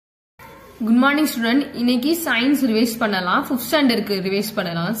Good morning student. இன்னைக்கு science revise பண்ணலாம். 5th standard க்கு revise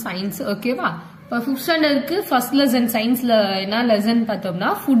பண்ணலாம் science. ஓகேவா? இப்ப 5th standard க்கு first lesson scienceல என்ன lesson பார்த்தோம்னா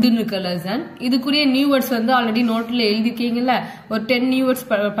food ன்னு இருக்க lesson. இதுக்குரிய new words வந்து ஆல்ரெடி நோட்ல எழுதிருக்கீங்கல. ஒரு 10 new words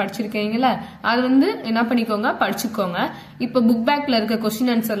படிச்சிருக்கீங்கல. அது வந்து என்ன பண்ணிக்கோங்க படிச்சுக்கோங்க. இப்ப book backல இருக்க question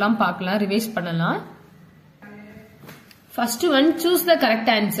answer எல்லாம் பார்க்கலாம், revise பண்ணலாம். First one, choose the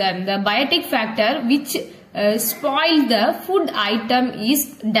correct answer. The biotic factor which spoil the food item is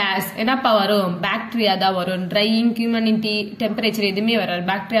dash. என்னப்பா வரும்? பாக்டீரியா தான் வரும். ட்ரையிங், ஹியூமனிட்டி, டெம்பரேச்சர் எதுவுமே வராது.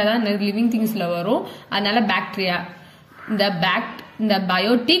 பாக்டீரியா தான் லிவிங் திங்ஸ்ல வரும். அதனால bacteria. The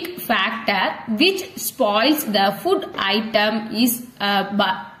biotic factor which spoils the food item is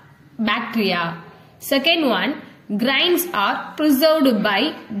bacteria. Second one, grains are preserved by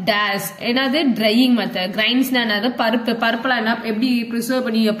dash. என்னது? drying method. grains என்னது? பருப்புல என்ன எப்படி preserve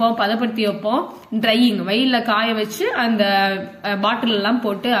பண்ணி வைப்போம், பதப்படுத்தி வைப்போம்? drying. வெயில்ல காய வச்சு அந்த பாட்டில் எல்லாம்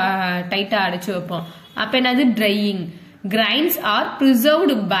போட்டு டைட்டா அடைச்சு வைப்போம். அப்ப என்னது? drying. grains are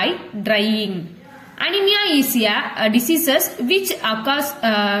preserved by drying. Anemia is a diseases which occurs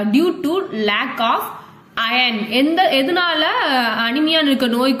due to lack of iron. எதனால அனிமியா இருக்க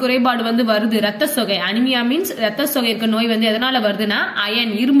நோய் குறைபாடு வந்து வருது? ரத்த சோகை. அனிமியா மீன்ஸ் ரத்த சோகை இருக்க நோய் வந்து எதனால வருதுன்னா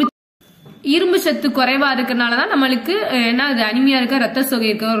அயன், இரும்பு சத்து குறைவா இருக்கனாலதான் நம்மளுக்கு என்ன அனிமியா இருக்க ரத்த சோகை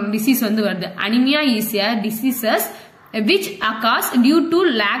இருக்க ஒரு டிசீஸ் வந்து வருது. Anaemia is a diseases which occurs due to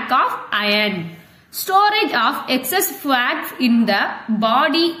lack of iron. Storage of excess fats in the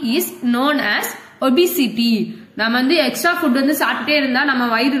body is known as obesity. நம்ம வந்து எக்ஸ்ட்ரா ஃபுட் வந்து சாப்பிட்டே இருந்தா நம்ம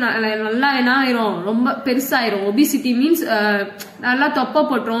வயிறு நல்லா என்ன ஆயிரும், ரொம்ப பெருசாயிரும். ஒபிசிட்டி மீன்ஸ் நல்லா தொப்பை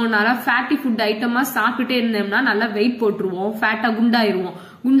போட்டுரும். நல்லா ஃபேட்டி ஃபுட் ஐட்டமா சாப்பிட்டுட்டே இருந்தோம்னா நல்லா வெயிட் போட்டுருவோம், ஃபேட்டா குண்டாயிருவோம்.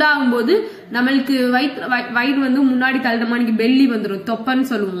 குண்டாகும் போது நம்மளுக்கு வயிறு வந்து முன்னாடி தள்ளுற மாதிரி பெல்லி வந்துடும், தொப்பன்னு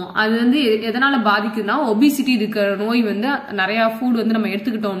சொல்லுவோம். அது வந்து எதனால பாதிக்குதுன்னா ஒபிசிட்டி இருக்கிற நோய் வந்து நிறைய ஃபுட் வந்து நம்ம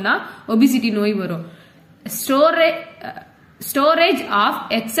எடுத்துக்கிட்டோம்னா ஒபிசிட்டி நோய் வரும். Storage of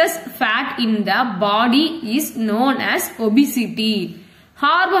excess fat in the body is known as obesity.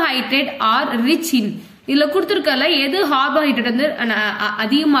 Carbohydrate are rich in. இதுல கொடுத்திருக்கல எது கார்போஹைட்ரேட் வந்து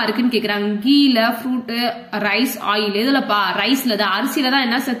அதிகமா இருக்குன்னு கேக்குறாங்க. கீல, ஃப்ரூட், ரைஸ், ஆயில். எதுலப்பா? ரைஸ்ல தான், அரிசியில தான்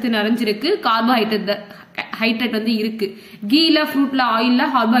என்ன சத்து நிறைஞ்சிருக்கு? கார்போஹைட்ரேட் வந்து இருக்கு. கீல, ஃப்ரூட்ல,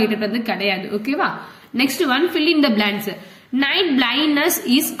 ஆயில்ல கார்போஹைட்ரேட் வந்து கிடையாது. ஓகேவா? Next one, fill in the blanks. Night blindness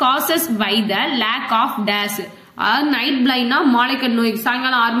is causes by the lack of dash. Night பிளைண்ட்னா மாலைக்கண் நோய்.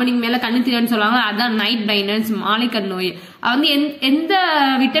 சாயங்காலம் 6 மணிக்கு மேல கண்ணு தெரியாதுன்னு சொல்லுவாங்க, அதான் நைட் பிளைண்ட்னஸ், மாலைக்கண் நோய். அது வந்து எந்த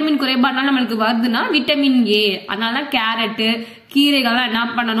விட்டமின் குறைபாடுனால நம்மளுக்கு வருதுன்னா விட்டமின் ஏ. அதனால கேரட், கீரைகள்லாம் என்ன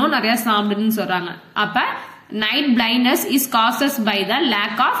பண்ணணும், நிறைய சாப்பிடுன்னு சொல்றாங்க. அப்ப night blindness is causes by the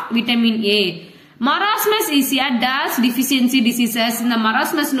lack of vitamin A. Marasmus is a dash deficiency diseases. இந்த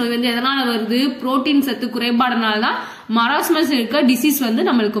மராஸ்மஸ் நோய் வந்து எதனால வருது? புரோட்டீன் சத்து குறைபாடுனால தான் மராஸ்மஸ் இருக்க டிசீஸ் வந்து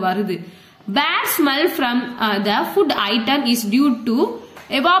நம்மளுக்கு வருது. Bad smell from the food item is due to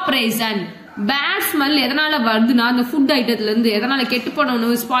evaporation. Bad smell எதனால வருதுன்னா அந்த ஃபுட் ஐட்டத்துல இருந்து எதனால கெட்டு போனோம்,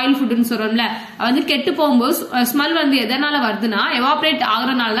 ஸ்பாயில் ஃபுட்னு சொல்றோம்ல, வந்து கெட்டு போகும்போது ஸ்மெல் வந்து எதனால வருதுன்னா எவாபரேட்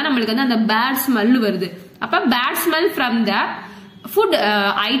ஆகுறதுனால தான் நம்மளுக்கு வந்து அந்த பேட் ஸ்மெல் வருது. அப்ப bad smell from the food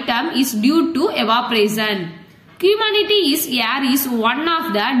item is due to evaporation. Humidity is air is one of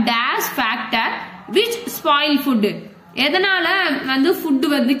the dash factor which spoil food. எதனால வந்து ஃபுட்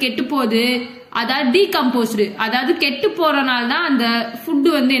வந்து கெட்டு போகுது? அதாவது டீகம்போஸ்டு, அதாவது கெட்டு போறனால தான் அந்த ஃபுட்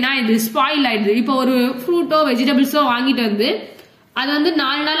வந்து என்ன இது ஸ்பாயில் ஆயிடுது. இப்போ ஒரு ஃப்ரூட்டோ வெஜிடபிள்ஸோ வாங்கிட்டு வந்து அது வந்து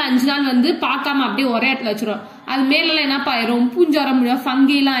 4 நாள் 5 நாள் வந்து பார்க்காம அப்படியே ஒரே இடத்துல வச்சிரும். அது மேல என்னப்பா ஆயிரும், பூஞ்சாரம் முடியும்,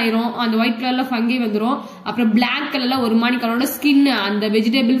 ஃபங்கெல்லாம் ஆயிரும். அந்த ஒயிட் கலர்ல ஃபங்கை வந்துடும். அப்புறம் பிளாக் கலர்ல ஒரு மாதிரி கலரோட ஸ்கின், அந்த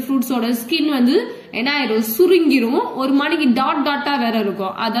வெஜிடபிள் ஃப்ரூட்ஸோட ஸ்கின் வந்து என்ன ஆயிரும், சுருங்கிரும். ஒரு மாதிரிக்கு டாட்டா வேற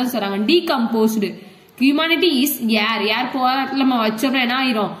இருக்கும். அதான் சொல்றாங்க டீகம்போஸ்டு. Humanity is air. ஏர் போல நம்ம வச்சோம்னா என்ன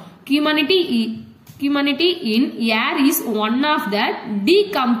ஆயிரும்? Humanity in air is one of the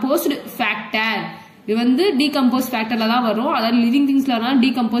decomposed factor. இது வந்து டீகம்போஸ் ஃபேக்டர்ல தான் வரும். அதாவது லிவிங் திங்ஸ்ல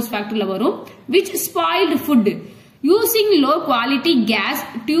டீகம்போஸ் ஃபேக்டர்ல வரும். Which spoiled food. Using low quality gas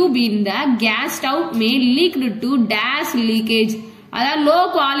tube in the gas stove may lead to dash leakage. அதாவது லோ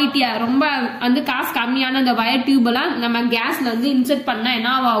குவாலிட்டியா ரொம்ப வந்து காசு கம்மியான அந்த வயர் டியூப் எல்லாம் நம்ம கேஸ்ல வந்து இன்சர்ட் பண்ணா என்ன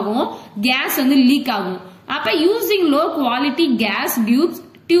ஆகும்? கேஸ் வந்து லீக் ஆகும். அப்ப using low quality case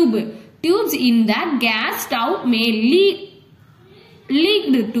tubes in the gas stove May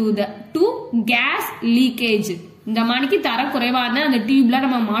leaked to case leakage. இந்த மாதிரிக்கு தர குறைவான அந்த டியூப்ல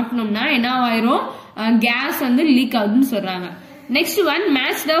நம்ம மாட்டணும்னா என்ன ஆயிரும்? கேஸ் வந்து லீக் ஆகுதுன்னு சொல்றாங்க. Next one,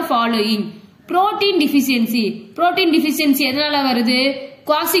 match the following. Protein deficiency எதனால வருது?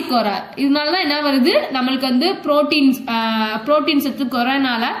 குவாசிகோரா. இதனாலதான் என்ன வருது, நம்மளுக்கு வந்து புரோட்டீன் சத்து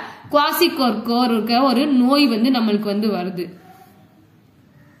குறைனால குவாசிகோர் இருக்க ஒரு நோய் வந்து நம்மளுக்கு வந்து வருது.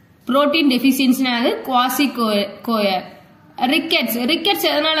 Protein டெஃபிஷியன்சினாது quasi quire. ரிக்கெட்ஸ்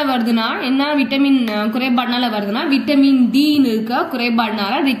எதனால வருதுன்னா என்ன விட்டமின் குறைபாடுனால வருதுன்னா விட்டமின் டி இருக்க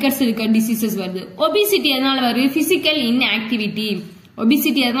குறைபாடுனால ரிக்கெட்ஸ் இருக்க டிசீசஸ் வருது. ஒபிசிட்டி எதனால வருது? Physical inactivity.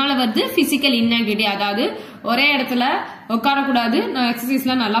 ஒபிசிட்டி எதனால வருது? பிசிக்கல் இன்ஆக்டிவிட்டி, அதாவது ஒரே இடத்துல உட்காரக்கூடாது,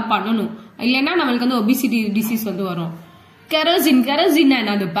 எக்ஸசைஸ்லாம் நல்லா பண்ணணும், இல்லைன்னா நம்மளுக்கு வந்து ஒபிசிட்டி டிசீஸ் வந்து வரும். கெரோசின்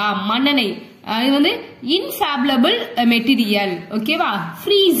என்னதுப்பா? மண்ணெண்ணெய். அது வந்து இன்ஃபேபிளபிள் மெட்டீரியல். ஓகேவா?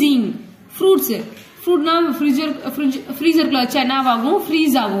 ஃப்ரீசிங். ஃப்ரூட்னா ஃப்ரீசருக்குள்ள வச்சா என்ன ஆகும்?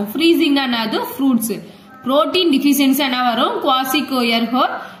 ஃப்ரீஸ் ஆகும். ஃப்ரீசிங்னா என்னது? ஃப்ரூட்ஸ். புரோட்டீன் டிஃபிஷியன்சி என்ன வரும்? குவாசி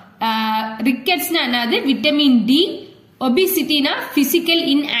கோயர்ஹோர். ரிக்கெட்ஸ்னா என்னது? Vitamin D. ஒபிசிட்டினா physical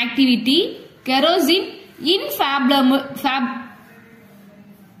inactivity. Kerosene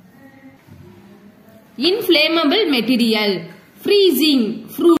inflammable material. Freezing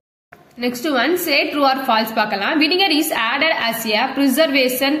fruit. Next one, say true or false பார்க்கலாம். Vinegar is added as a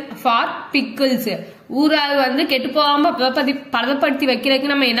preservation for pickles. ஊறாக வந்து கெட்டு போகாம பதப்படுத்தி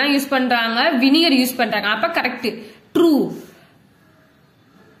வைக்கிறதுக்கு நம்ம என்ன யூஸ் பண்றாங்க? வினிகர் யூஸ் பண்றாங்க. அப்ப correct. True.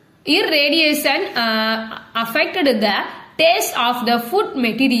 Irradiation affected the taste of the food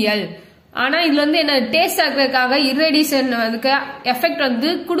material. ஆனா இதுல வந்து என்ன டேஸ்ட் ஆகிறதுக்காக இர்ரேடியேஷன் எஃபெக்ட் வந்து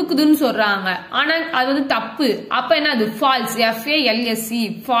கொடுக்குதுன்னு சொல்றாங்க. ஆனா அது வந்து தப்பு. அப்ப என்ன அது? Falls. FALSE.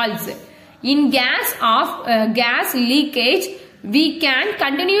 Falls. In gas leakage we can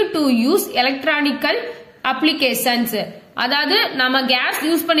continue to use electronical applications. அதாவது நம்ம கேஸ்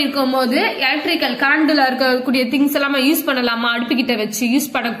யூஸ் பண்ணிருக்கும் போது எலக்ட்ரிக்கல் கரண்ட்ல இருக்கக்கூடிய திங்ஸ் எல்லாம் யூஸ் பண்ணலாமா? அடுப்புகிட்ட வச்சு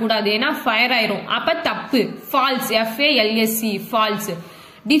யூஸ் பண்ணக்கூடாது, ஏன்னா ஃபயர் ஆயிரும். அப்ப தப்பு. Falls. FALSE. Falls.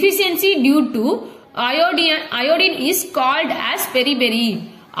 Deficiency due to iodine is called as beriberi.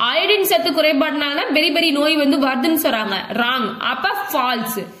 Iodine சத்து குறைபாடுனால beriberi நோய் வந்து வருதுன்னு சொல்றாங்க. wrong. அப்ப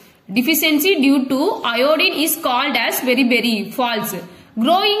false. Deficiency due to iodine is called as beriberi. false.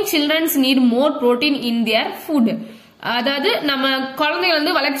 Growing children need more protein in their food. அதாவது நம்ம குழந்தைங்க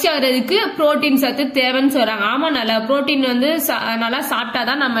வந்து வளர்ச்சி ஆகிறதுக்கு புரோட்டீன் சத்து தேவைன்னு சொல்றாங்க. ஆமா, நல்லா புரோட்டீன் வந்து நல்லா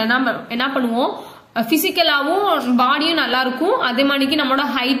சாப்பிட்டாதான் நம்ம என்ன பண்ணுவோம்? பிசிக்கலாவும் பாடியும் நல்லா இருக்கும், அதே மாதிரிக்கு நம்மளோட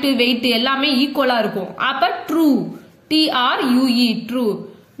ஹைட் வெயிட் எல்லாமே ஈக்குவலா இருக்கும். அப்ப true. TRUE. True.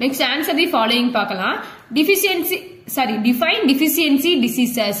 Next answer the following பார்க்கலாம். Define deficiency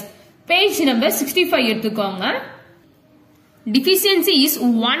diseases. Page number 65 எடுத்துக்கோங்க. Deficiency is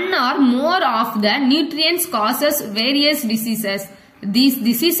one or more of the nutrients causes various diseases. These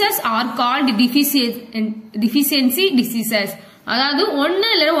diseases are called deficiency diseases. அதாவது ஒன்னு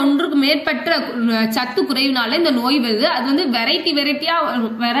இல்ல ஒன்றுக்கு மேற்பட்ட சத்து குறைவினால இந்த நோய் வருது. அது வந்து வெரைட்டியா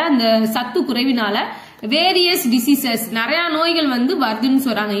வர அந்த சத்து குறைவினால வேரியஸ் டிசீசஸ் நிறைய நோய்கள் வந்து வருதுன்னு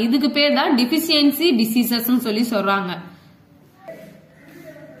சொல்றாங்க. இதுக்கு பேர் தான் டிஃபிஷியன்சி டிசீசஸ் சொல்லி சொல்றாங்க.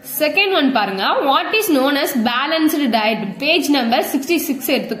 செகண்ட் ஒன் பாருங்க. What is known as balanced diet. Page number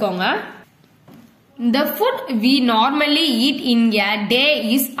 66 எடுத்துக்கோங்க. The food we normally eat in a day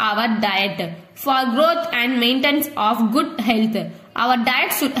is our diet. For growth and maintenance of good health, our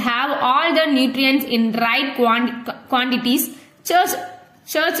diet should have all the nutrients in right quantities.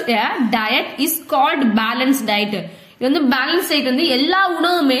 A diet is called balanced diet. இது வந்து balance diet வந்து எல்லா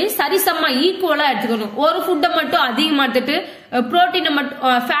உணவுமே சரிசமா ஈக்குவலா எடுத்துக்கணும். ஒரு ஃபுட்டை மட்டும் அதிகமா எடுத்துட்டு புரோட்டீனை மட்டும்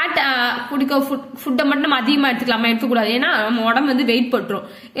ஃபேட் குடிக்க ஃபுட்டை மட்டும் நம்ம அதிகமா எடுத்துக்கூடாது, ஏன்னா நம்ம உடம்பு வந்து வெயிட் போட்டுரும்.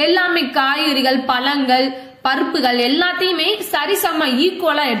 எல்லாமே காய்கறிகள், பழங்கள், பருப்புகள் எல்லாத்தையுமே சரிசமா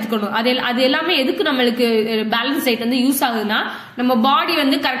ஈக்குவலா எடுத்துக்கணும். அது எல்லாமே எதுக்கு நம்மளுக்கு பேலன்ஸ் டயட் வந்து யூஸ் ஆகுதுன்னா, நம்ம பாடி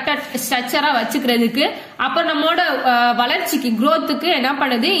வந்து கரெக்டா ஸ்ட்ரக்சரா வச்சுக்கிறதுக்கு, அப்ப நம்மளோட வளர்ச்சிக்கு growthக்கு என்ன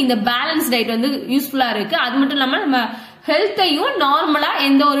பண்ணுது, இந்த பேலன்ஸ் டயட் வந்து யூஸ்ஃபுல்லா இருக்கு. அது மட்டும் இல்லாம நம்ம ஹெல்த்தையும் நார்மலா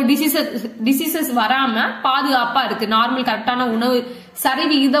எந்த ஒரு டிசீசஸ் வராம பாதுகாப்பா இருக்கு. நார்மல் கரெக்டான உணவு,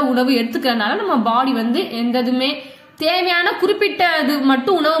 சரிவிகித உணவு எடுத்துக்கிறதுனால நம்ம பாடி வந்து எந்ததுமே தேவையான குறிப்பிட்ட இது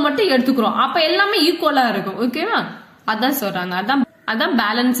மட்டும் உணவு மட்டும் எடுத்துக்கிறோம். அப்ப எல்லாமே ஈக்குவலா இருக்கும். ஓகேவா? அதான் சொல்றாங்க. அதான்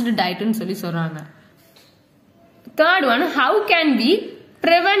பேலன்ஸ்டு டயட்னு சொல்லி சொல்றாங்க. Third one, how can we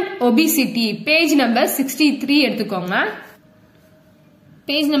prevent obesity. Page number 63 எடுத்துக்கோங்க.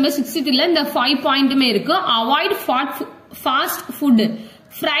 பேஜ் நம்பர் 63ல இந்த 5 பாயிண்ட்டுமே இருக்கு. Avoid fast food,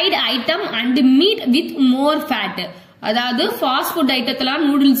 fried item and meet with more fat. அதாவது ஃபாஸ்ட் ஃபுட் ஐட்டத்துல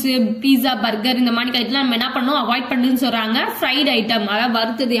நூடுல்ஸ், பீஸா, பர்கர் இந்த மாதிரி ஐட்டம் நம்ம என்ன பண்ணணும், அவாய்ட் பண்ணுன்னு சொல்றாங்க. ஃப்ரைட் ஐட்டம், அதாவது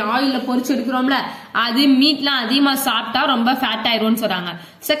வறுத்தது ஆயில்ல பொரிச்சு எடுக்கிறோம்ல, அது மீட்லாம் அதிகமா சாப்பிட்டா ரொம்ப ஃபேட் ஆயிரும்னு சொல்றாங்க.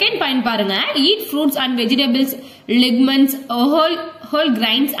 செகண்ட் பாயிண்ட் பாருங்க, eat fruits and vegetables, லெக்மெண்ட்ஸ், whole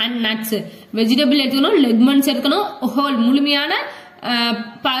grains and nuts. Vegetable எடுத்துக்கணும், லெக்மெண்ட்ஸ் எடுக்கணும், ஹோல் முழுமையான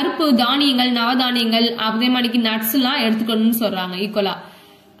பருப்பு தானியங்கள், நவதானியங்கள், அதே மாதிரி நட்ஸ் எல்லாம் எடுத்துக்கணும்னு சொல்றாங்க ஈக்குவலா.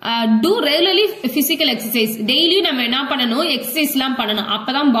 Two regularly physical exercise. டெய்லியும் நம்ம என்ன பண்ணணும், எக்ஸசைஸ் எல்லாம் பண்ணணும்.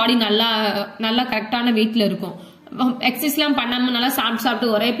 அப்பதான் பாடி நல்லா கரெக்டான வெயிட்ல இருக்கும். எக்ஸசைஸ்லாம் பண்ணாம நல்லா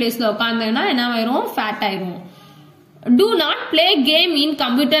சாப்பிட்டு ஒரே பிளேஸ்ல உட்காந்துன்னா என்ன ஆயிரும், ஃபேட் ஆயிரும். Do not play game in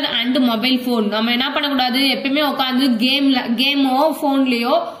computer and mobile phone. நம்ம என்ன பண்ணக்கூடாது, எப்பயுமே உட்காந்து கேமோ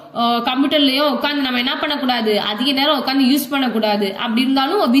போன்லயோ கம்ப்யூட்டர்லயோ உட்காந்து நம்ம என்ன பண்ணக்கூடாது, அதிக நேரம் உட்காந்து யூஸ் பண்ணக்கூடாது. அப்படி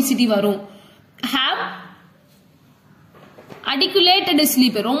இருந்தாலும் ஒபிசிட்டி வரும். Have adequate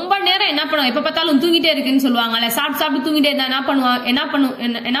sleep. ரொம்ப நேரம் என்ன பண்ணுவோம், எப்ப பார்த்தாலும் தூங்கிட்டே இருக்குன்னு சொல்லுவாங்கல்ல, சாப்பிட்டு தூங்கிட்டே இருந்தா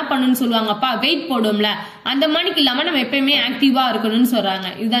என்ன பண்ணுன்னு சொல்லுவாங்கப்பா, வெயிட் போடும்ல, அந்த மாதிரிக்கு இல்லாம நம்ம எப்பயுமே ஆக்டிவா இருக்கணும்னு சொல்றாங்க.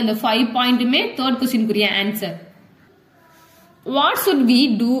 இதுதான் இந்த 5 பாயிண்ட்டுமே third கொஸ்டினுக்குரிய answer. What should we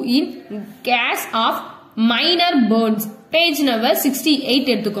do in case of minor burns? Page number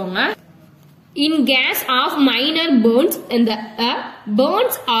 68 எடுத்துக்கோங்க. In case of minor burns, the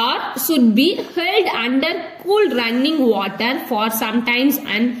burns should be held under cool running water for some times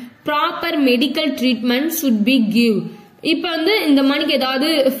and proper medical treatment should be given. இப்ப வந்து இந்த மணிக்கு ஏதாவது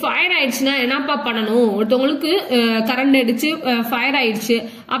fire ஆயிடுச்சுன்னா என்னப்பா பண்ணணும், ஒருத்தவங்களுக்கு கரண்ட் அடிச்சு ஃபயர் ஆயிடுச்சு,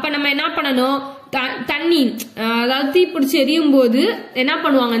 அப்ப நம்ம என்ன பண்ணணும், தண்ணி அதாவது தீ பிடிச்சி எரியும் போது என்ன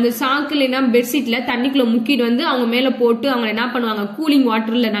பண்ணுவாங்க, இந்த சாக்குல என்ன பெட்ஷீட்ல தண்ணிக்குள்ள முக்கிட்டு வந்து அவங்க மேல போட்டு அவங்க என்ன பண்ணுவாங்க, கூலிங்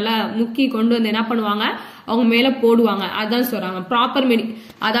வாட்டர்ல நல்லா முக்கி கொண்டு வந்து என்ன பண்ணுவாங்க, அவங்க மேல போடுவாங்க. அதான் சொல்றாங்க ப்ராப்பர்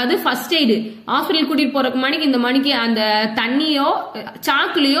அதாவது ஃபர்ஸ்ட் எய்டு. ஹாஸ்பிட்டல் கூட்டிட்டு போறதுக்கு மணிக்கு இந்த மணிக்கு அந்த தண்ணியோ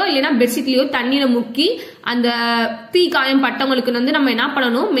சாக்குலயோ இல்லைன்னா பெட்ஷீட்லயோ தண்ணியில முக்கி அந்த தீ காயம் பட்டவங்களுக்கு வந்து நம்ம என்ன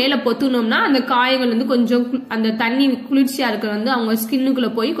பண்ணணும், மேல பொத்துனோம்னா அந்த காயங்கள் வந்து கொஞ்சம் அந்த தண்ணி குளிர்ச்சியா இருக்கிற வந்து அவங்க ஸ்கின்னுக்குள்ள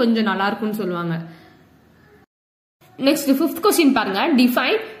போய் கொஞ்சம் நல்லா இருக்கும்னு சொல்லுவாங்க. நெக்ஸ்ட் 5th கொஸ்டின் பாருங்க.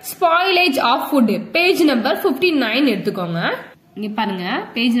 Define spoilage of food. Page number 59 எடுத்துக்கோங்க. இங்க பாருங்க,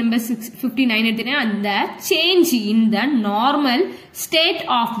 பேஜ் நம்பர் 59 எடுத்தீங்கன்னா, அந்த change in the normal state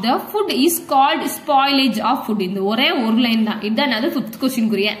of the food is called spoilage of food. இந்த ஒரே ஒரு லைன் தான். இதுதான் 5th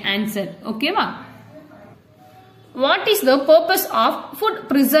கொஸ்டினுக்குரிய ஆன்சர். ஓகேவா? What is the purpose of food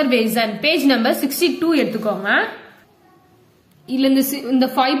preservation? Page number 62 எடுத்துக்கோங்க. இதுல இந்த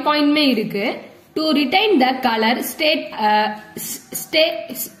 5 பாயிண்ட்மே இருக்கு. To retain the colour,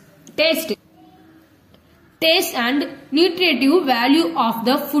 taste and nutritive value of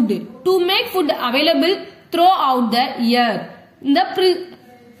the food, to make food available throughout the year,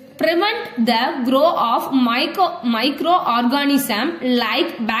 prevent the growth of microorganisms like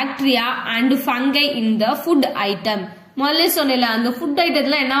bacteria and fungi in the food item. முதல்ல சொன்னல அந்த food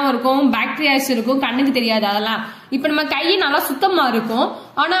ஐட்டத்துல என்ன இருக்கும், bacterias இருக்கும், கண்ணுக்கு தெரியாது. அதெல்லாம் இப்ப நம்ம கையை நல்லா சுத்தமா இருக்கும்,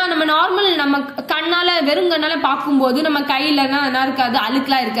 ஆனா நம்ம நார்மல் நம்ம கண்ணால வெறும் கண்ணால பார்க்கும்போது நம்ம கையில என்ன இருக்காது,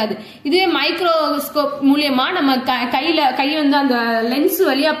 அழுக்கெல்லாம் இருக்காது. இதுவே மைக்ரோஸ்கோப் மூலியமா நம்ம கை வந்து அந்த லென்ஸ்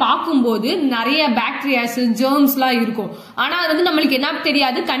வழியா பார்க்கும்போது நிறைய பாக்டீரியாஸ் ஜெர்ம்ஸ் எல்லாம் இருக்கும். ஆனா அது வந்து நம்மளுக்கு என்ன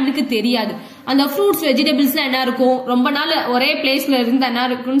தெரியாது, கண்ணுக்கு தெரியாது. அந்த ஃப்ரூட்ஸ் வெஜிடபிள்ஸ்லாம் என்ன இருக்கும், ரொம்ப நாள் ஒரே பிளேஸ்ல இருந்து என்ன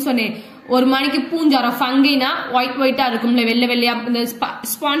இருக்குன்னு சொன்னேன், ஒரு மணிக்கு பூஞ்சாரம் ஃபங்கைனா ஒயிட்டா இருக்கும்ல, வெள்ளை வெள்ளையா இந்த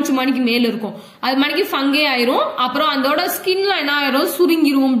ஸ்பான்ச் மணிக்கு மேல இருக்கும், அது மணிக்கு ஃபங்கை ஆயிரும். அப்புறம் அதோட ஸ்கின்ல என்ன ஆயிரும்,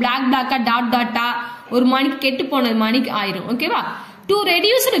 சுருங்கிரும், பிளாக்கா டாட்டா ஒரு மணிக்கு கெட்டு போனது மணிக்கு ஆயிரும். ஓகேவா? To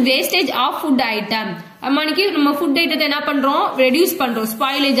reduce wastage of food item. மணிக்கு நம்ம ஃபுட் ஐட்டத்தை என்ன பண்றோம், ரெடியூஸ் பண்றோம்.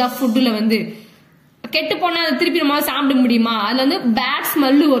 ஸ்பாயிலேஜ் ஆஃப் ஃபுட்ல வந்து கெட்டு போனா அதை திருப்பி நம்ம சாப்பிட முடியுமா, அதுல வந்து பேட்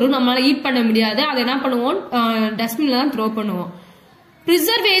ஸ்மெல்லு வரும், நம்மளால ஈட் பண்ண முடியாது. அதை என்ன பண்ணுவோம், டஸ்ட்பின்ல தான் த்ரோ பண்ணுவோம்.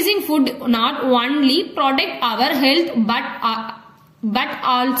 Preserving food not only protect our health but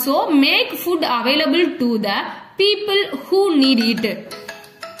also make food available to the people who need it.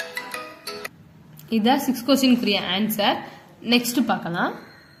 This is 6th question answer. Next பார்க்கலாம்.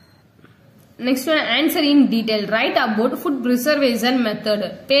 Next one, answer in detail. Write about food preservation method.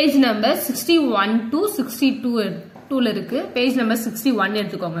 Page number 61 to 62 இருக்கு. Page number 61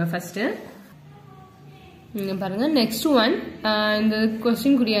 எடுத்துக்கோங்க first. இங்க பாருங்க. Next one, இந்த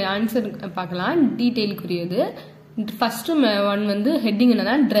question குரிய answer பார்க்கலாம், detail குறியது. First one வந்து heading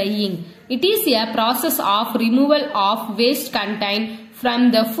என்னன்னா, drying. It is a process of removal of waste contain from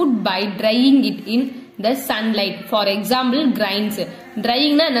the food by drying it in the sunlight. For example grains.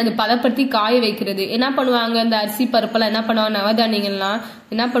 ட்ரையிங்னா என்னது, பதப்படுத்தி காய வைக்கிறது. என்ன பண்ணுவாங்க, இந்த அரிசி பருப்பெல்லாம் என்ன பண்ணுவாங்க, நவதானியங்கள்லாம்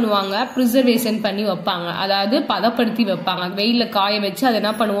என்ன பண்ணுவாங்க, ப்ரிசர்வேஷன் பண்ணி வைப்பாங்க, அதாவது பதப்படுத்தி வைப்பாங்க. வெயில காய வச்சு அதை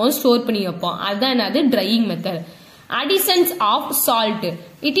என்ன பண்ணுவோம், ஸ்டோர் பண்ணி வைப்போம். அதுதான் என்னது, drying method. Additions of salt.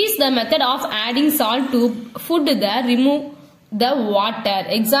 It is the method of adding salt to food the remove the water.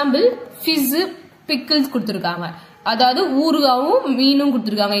 Example fish pickles கொடுத்துருக்காங்க, அதாவது ஊறுகாவும் மீனும்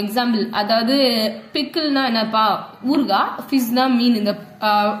கொடுத்துருக்காங்க. எக்ஸாம்பிள், அதாவது பிக்கிள்னா என்னப்பா, ஊறுகா, ஃபிஷ்னா மீன். இந்த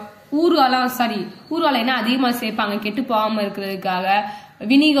ஊறுகால என்ன அதிகமா சேர்ப்பாங்க, கெட்டு போகாம இருக்கிறதுக்காக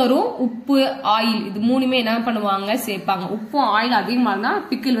வினிகரும் உப்பு ஆயில், இது மூணுமே என்ன பண்ணுவாங்க, சேர்ப்பாங்க. உப்பும் ஆயில் அதிகமா இருந்தா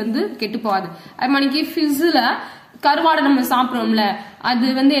பிக்கிள் வந்து கெட்டு போகாது. அது மணிக்கு ஃபிஷ்ல கருவாடை நம்ம சாப்பிடுறோம்ல, அது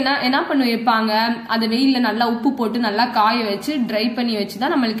வந்து என்ன பண்ணி வைப்பாங்க, அது வெயில்ல நல்லா உப்பு போட்டு நல்லா காய வச்சு ட்ரை பண்ணி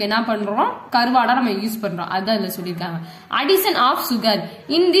வச்சுதான் நம்மளுக்கு என்ன பண்றோம், கருவாடா நம்ம யூஸ் பண்றோம். அதான் இதுல சொல்லியிருக்காங்க. Addition of sugar.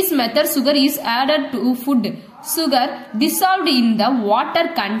 In this method sugar is added to food. Sugar dissolved in the water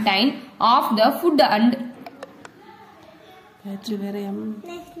content of the food and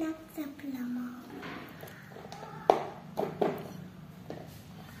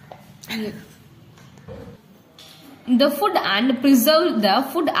the food and preserve the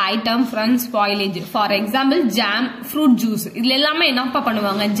food item from spoilage. For example, jam, fruit juice. இதுல எல்லாமே என்னப்பா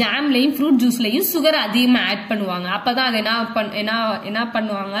பண்ணுவாங்க, ஜாம்லயும் fruit ஜூஸ்லயும் sugar அதிகமா add பண்ணுவாங்க. அப்பதான் அது என்ன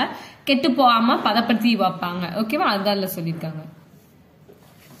பண்ணுவாங்க, கெட்டு போகாம பதப்படுத்தி வைப்பாங்க. ஓகேவா, அதான் சொல்லிருக்காங்க.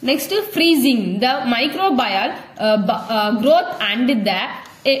 Next freezing. The microbial growth and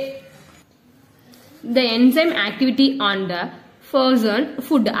the enzyme activity on the frozen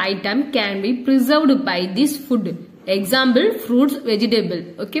food item can be preserved by this food. Example, fruits, vegetable.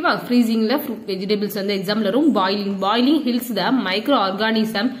 Okay va, freezing la fruit vegetables and example varum. Boiling helps the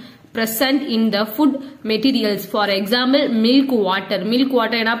microorganism present in the food materials. For example, milk water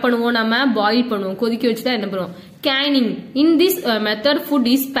என்ன பண்ணுவோம், நம்ம boil பண்ணுவோம், கொதிக்க வச்சு தான் என்ன பண்ணுவோம். Canning. In this method food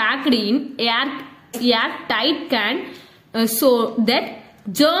is packed in air tight can so that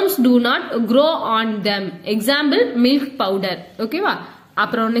germs do not grow on them. Example, milk powder. Okay va.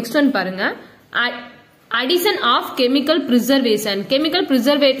 அப்புறம் next one பாருங்க. Addition of chemical preservation. Chemical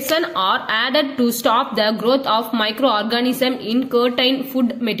preservation are added to stop the growth of microorganism in certain food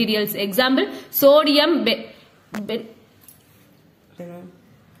materials. Example, sodium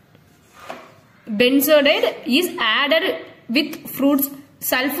benzodide is added with fruits.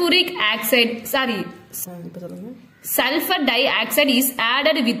 Sulfur dioxide is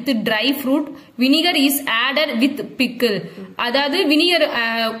added with dry fruit. Vinegar is added with pickle. அதாவது vinegar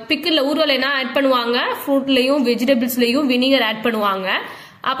பிக்கிள்ல ஊர்வல என்ன add பண்ணுவாங்க, ஃப்ரூட்லயும் வெஜிடபிள்ஸ்லயும் vinegar add பண்ணுவாங்க.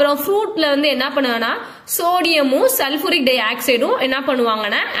 அப்புறம் ஃப்ரூட்ல வந்து என்ன பண்ணுவாங்கன்னா சோடியமும் sulphuric tie ஆக்சைடும் என்ன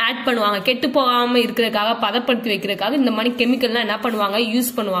பண்ணுவாங்கன்னா ஆட் பண்ணுவாங்க, கெட்டு போகாம இருக்கிறதுக்காக, பதப்படுத்தி வைக்கிறதுக்காக இந்த மாதிரி கெமிக்கல்லாம் என்ன பண்ணுவாங்க,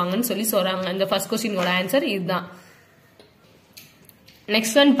 யூஸ் பண்ணுவாங்கன்னு சொல்லி சொல்றாங்க. இந்த ஃபர்ஸ்ட் கொஸ்டினோட ஆன்சர் இதுதான்.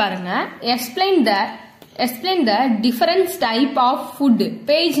 நெக்ஸ்ட் ஒன் பாருங்க. Explain the different type of food.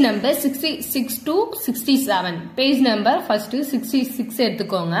 Page number 66 to 67. Page number first 66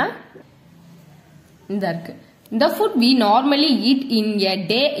 எடுத்துக்கோங்க. இந்த இருக்கு. The food we normally eat in a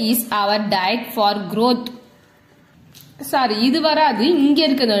day is our diet for growth. Sorry, இது வராது. இங்க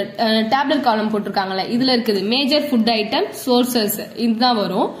இருக்குது டேப்லெட் காலம் போட்டிருக்காங்கல்ல, இதுல இருக்குது மேஜர் ஃபுட் ஐட்டம் சோர்சஸ், இதுதான்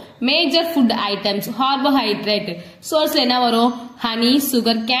வரும். Major food items carbohydrate. சோர்ஸ்ல என்ன வரும், honey,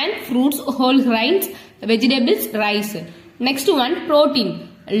 sugar cane, fruits, whole grains, vegetables, rice. Next one, protein.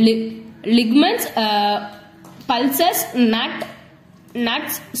 Ligaments, pulses,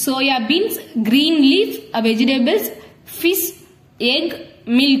 nuts, soya beans, green leaves, vegetables, fish, egg,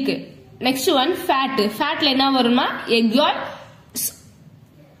 milk. Next one, fat. Fatல என்ன வரும்னா egg oil,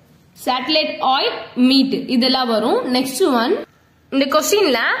 satellite oil, meat இதெல்லாம் வரும். Next one, இந்த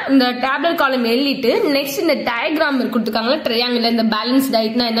கொஸ்டின்ல இந்த tablet காலம் எழுதிட்டு next இந்த டயக்ராம் கொடுத்துருக்காங்களா, ட்ரையாங்கிள், இந்த பேலன்ஸ்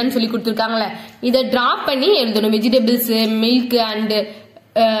டயட்னா என்னன்னு சொல்லி கொடுத்துருக்காங்களே, இதை டிரா பண்ணி எழுதணும். வெஜிடபிள்ஸ், மில்க் அண்ட்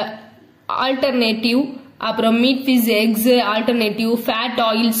ஆல்டர்னேட்டிவ், அப்புறம் meet, fish, X alternative, fat,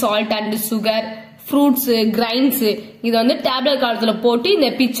 oil, salt and sugar, fruits, grains, இதை வந்து டேப்லெட் காலத்துல போட்டு இந்த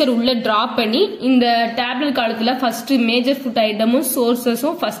பிக்சர் உள்ள டிரா பண்ணி இந்த டேப்லெட் காலத்துல ஃபர்ஸ்ட் மேஜர் ஃபுட் ஐட்டமும்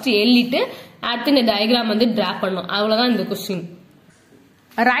சோர்சஸும் ஃபர்ஸ்ட் எழுதிட்டு அடுத்து இந்த டயக்ராம் வந்து டிரா பண்ணும். அவ்வளவுதான் இந்த question.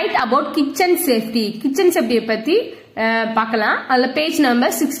 Right about kitchen safety. Kitchen சேஃப்டியை பத்தி பார்க்கலாம். அதுல பேஜ்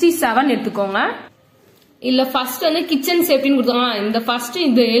நம்பர் 67 எடுத்துக்கோங்க. இல்ல ஃபர்ஸ்ட் வந்து கிச்சன் சேஃப்டின்னு கொடுத்தாங்க. இந்த ஃபர்ஸ்ட்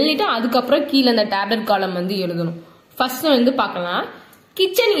இது எழுதிட்டு அதுக்கப்புறம் கீழே அந்த டேப்லெட் காலம் வந்து எழுதணும். ஃபர்ஸ்ட் வந்து பார்க்கலாம்.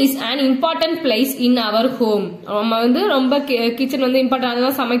 Kitchen is an important place in our home. நம்ம வந்து ரொம்ப கிச்சன் வந்து இம்பார்ட்டன்ட்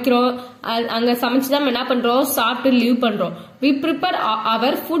தான், சமைக்கிறோம், அங்க சமைச்சுதான் என்ன பண்றோம், சாப்பிட்டு லீவ் பண்றோம். We prepare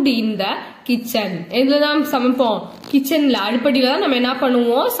our food in the kitchen. இதுலதான் சமைப்போம், கிச்சன்ல அடுப்படியில தான் நம்ம என்ன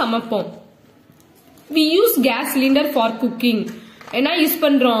பண்ணுவோம், சமைப்போம். We use gas cylinder for cooking. என்ன யூஸ்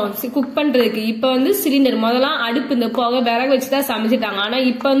பண்றோம், குக் பண்றதுக்கு. இப்ப வந்து சிலிண்டர், முதல்லாம் அடுப்பு இந்த புகை விறகு வச்சுதான் சமைச்சிட்டாங்க. ஆனா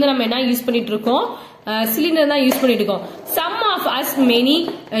இப்ப வந்து நம்ம என்ன யூஸ் பண்ணிட்டு இருக்கோம், சிலிண்டர் தான் யூஸ் பண்ணிட்டு இருக்கோம். Some of us many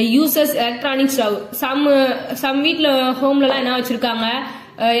uses electronic stove. Some வீட்ல ஹோம்ல எல்லாம் என்ன வச்சிருக்காங்க,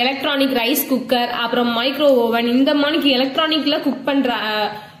 எலக்ட்ரானிக் ரைஸ் குக்கர், அப்புறம் மைக்ரோ ஓவன், இந்த மாதிரி எலக்ட்ரானிக்ல குக் பண்ற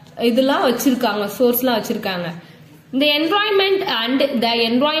இதெல்லாம் வச்சிருக்காங்க, சோர்ஸ்லாம் வச்சிருக்காங்க. The environment and the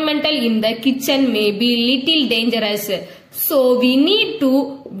environmental in the kitchen may be little dangerous, so we need to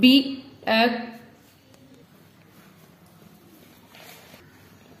be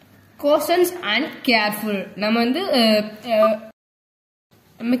cautious and careful. நம்ம வந்து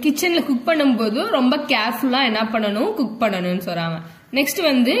நம்ம கிச்சன்ல குக் பண்ணும்போது ரொம்ப கேர்ஃபுல்லா என்ன பண்ணணும், குக் பண்ணணும்னு சொல்றாங்க. நெக்ஸ்ட்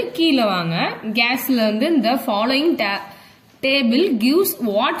வந்து கீழே வாங்க. கேஸ்ல வந்து இந்த following table gives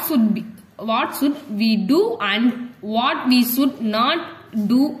what should we do and what we should not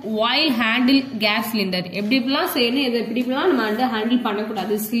do while handle gas cylinder. எப்படி இப்படிலாம் செய்யணும், எது எப்படி இப்படிலாம் நம்ம வந்து ஹேண்டில்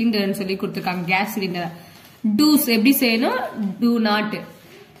பண்ணக்கூடாது சிலிண்டர்னு சொல்லி கொடுத்துருக்காங்க. கேஸ் சிலிண்டர் டூஸ் எப்படி செய்யணும், do not.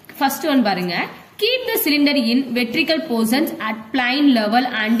 ஃபர்ஸ்ட் ஒன் பாருங்க. Keep the cylinder in vertical positions at plane level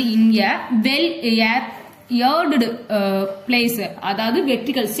and in a well aired place. அதாவது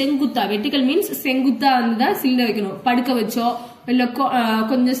வெர்டிகல் செங்குத்தா, வெர்டிகல் மீன்ஸ் செங்குத்தா வந்து சிலிண்டர் வைக்கணும். படுக்க வச்சோ இல்ல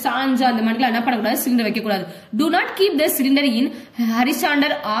கொஞ்சம் சாஞ்சோ அந்த மாதிரி என்ன பண்ணக்கூடாது, சிலிண்டர் வைக்க கூடாது. Do not keep the cylinder in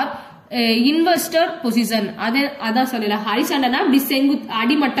horizontal or investor position. அதான் சொல்லல, ஹரிசாண்டனா அப்படி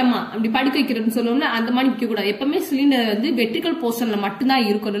அடிமட்டமா அப்படி படுக்க வைக்கிறதுன்னு சொல்லுவோம்ல, அந்த மாதிரி வைக்க கூடாது. எப்பவுமே சிலிண்டர் வந்து வெர்டிகல் பொசிஷன்ல மட்டும்தான்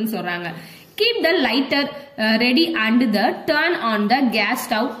இருக்கணும்னு சொல்றாங்க. Keep the lighter ready and the turn on the gas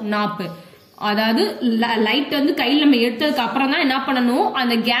stove knob. அதாவது லைட் வந்து கையில் நம்ம எடுத்ததுக்கு அப்புறம் தான் என்ன பண்ணணும்,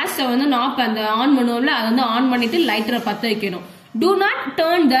 அந்த கேஸ் ஸ்டவ் வந்து நாப் அந்த ஆன் பண்ணுவோம்ல, அதை வந்து ஆன் பண்ணிட்டு லைட்டரை பத்த வைக்கணும். Do not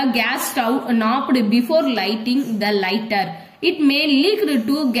turn the gas stove knob before lighting the lighter. It may lead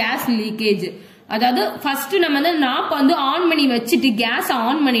to gas leakage. அதாவது ஃபர்ஸ்ட் நம்ம வந்து நாப் வந்து ஆன் பண்ணி வச்சுட்டு கேஸ்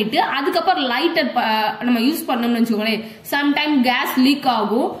ஆன் பண்ணிட்டு அதுக்கப்புறம் லைட்டர் நம்ம யூஸ் பண்ணோம்னு வச்சுக்கோங்களேன், சம்டைம் கேஸ் லீக்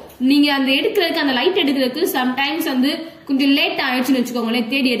ஆகும். நீங்க அந்த எடுக்கிறதுக்கு, அந்த லைட் எடுக்கிறதுக்கு சம்டைம்ஸ் வந்து கொஞ்சம் லேட் ஆயிடுச்சுன்னு வச்சுக்கோங்களேன்,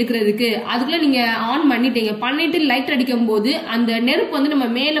 தேடி எடுக்கிறதுக்கு. அதுக்குள்ள நீங்க ஆன் பண்ணிட்டு லைட் அடிக்கும் போது அந்த நெருப்பு வந்து நம்ம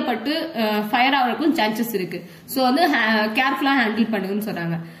மேல பட்டு ஃபயர் ஆகிறதுக்கும் சான்சஸ் இருக்கு. ஸோ வந்து கேர்ஃபுல்லா ஹேண்டில் பண்ணுங்கன்னு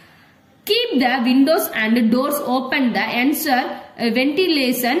சொல்றாங்க. Keep the windows and doors open the ensure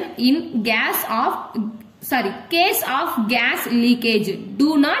ventilation in case of gas leakage. Do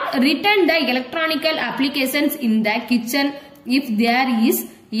not return the electronical applications in the kitchen if there is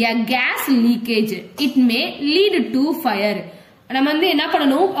a gas leakage. It may lead to fire. நம்ம வந்து என்ன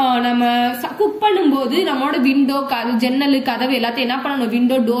பண்ணணும், நம்ம cook பண்ணும்போது நம்மளோட window, ஜன்னல், கதவு எல்லாத்தையும் என்ன பண்ணணும்,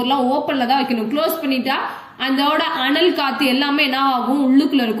 விண்டோ டோர்லாம் ஓப்பன்ல தான் வைக்கணும். க்ளோஸ் பண்ணிட்டா அதோட அனல் காத்து எல்லாமே என்ன ஆகும்,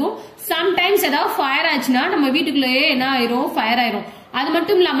 உள்ளுக்குள்ள இருக்கும். சம்டைம்ஸ் ஏதாவது ஃபயர் ஆச்சுன்னா நம்ம வீட்டுக்குள்ளேயே என்ன ஆயிரும், ஃபயர் ஆயிரும். அது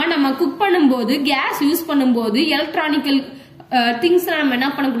மட்டும் இல்லாம நம்ம குக் பண்ணும்போது, கேஸ் யூஸ் பண்ணும்போது எலக்ட்ரானிக்கல் திங்ஸ் நம்ம என்ன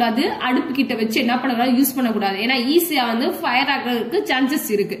பண்ணக்கூடாது, அடுப்பு கிட்ட வச்சு என்ன பண்ணக்கூடாது, யூஸ் பண்ணக்கூடாது. ஏன்னா ஈஸியா வந்து ஃபயர் ஆகிறதுக்கு சான்சஸ்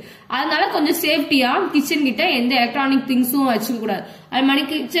இருக்கு. அதனால கொஞ்சம் சேஃப்டியா கிச்சன் கிட்ட எந்த எலக்ட்ரானிக் திங்ஸும் வச்சுக்க கூடாது. அது மாதிரி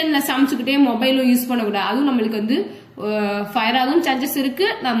கிச்சன்ல சமைச்சுக்கிட்டே மொபைலும் யூஸ் பண்ணக்கூடாது. அதுவும் நம்மளுக்கு வந்து ஃபயர் ஆகும் சான்சஸ் இருக்கு,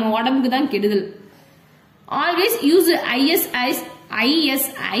 நம்ம உடம்புக்கு தான் கெடுதல். Always use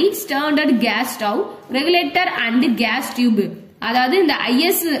ISI standard gas stove regulator and gas tube. அதாவது இந்த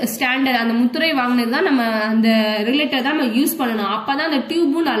ஐஎஸ் ஸ்டாண்டர்ட் அந்த முத்திரை வாங்கினது தான் நம்ம அந்த ரெகுலேட்டர் தான் நம்ம யூஸ் பண்ணணும். அப்பதான் அந்த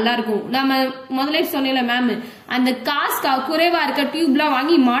டியூபும் நல்லா இருக்கும். நம்ம முதல்ல சொன்னேன்ல மேம், அந்த காசு குறைவா இருக்க டியூப்லாம்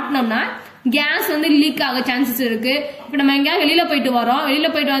வாங்கி மாட்டினோம்னா கேஸ் வந்து லீக் ஆக சான்சஸ் இருக்கு. இப்ப நம்ம எங்கேயாவது வெளியில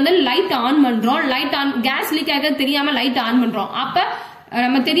போயிட்டு வந்து லைட் ஆன் பண்றோம், கேஸ் லீக் ஆக தெரியாம லைட் ஆன் பண்றோம். அப்ப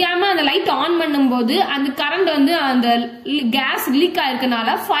நம்ம தெரியாம அந்த லைட் ஆன் பண்ணும் போது அந்த கரண்ட் வந்து அந்த கேஸ் லீக்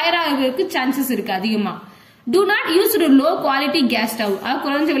ஆயிருக்கனால ஃபயர் ஆகிறதுக்கு சான்சஸ் இருக்கு அதிகமா. Do not use low quality gas stove.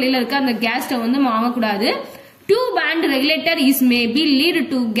 குறைஞ்ச விலையில இருக்க அந்த கேஸ் ஸ்டவ் வந்து வாங்கக்கூடாது. Tube and regulator is may be lead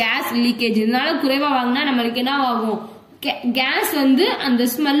to gas leakage. இதனால குறைவா வாங்கினா நம்மளுக்கு என்ன ஆகும், கேஸ் வந்து அந்த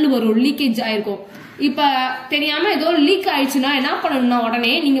ஸ்மெல் வரும், லீக்கேஜ் ஆயிருக்கும். இப்ப தெரியாம ஏதோ லீக் ஆயிடுச்சுன்னா என்ன பண்ணணும்னா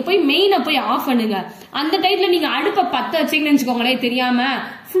உடனே நீங்க போய் மெயினை போய் ஆஃப் பண்ணுங்க. அந்த டைம்ல நீங்க அடுப்பை பத்த வச்சீங்கன்னு வச்சுக்கோங்களேன், தெரியாம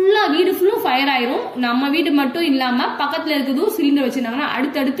ஃபுல்லா வீடு ஃபுல்லும் ஃபயர் ஆயிரும். நம்ம வீடு மட்டும் இல்லாம பக்கத்துல இருக்கிறதும் சிலிண்டர் வச்சிருந்தாங்கன்னா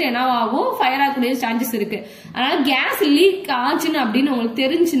அடுத்தடுத்து என்ன ஆகும், ஃபயர் ஆகக்கூடிய சான்சஸ் இருக்கு. அதனால கேஸ் லீக் ஆச்சுன்னு அப்படின்னு உங்களுக்கு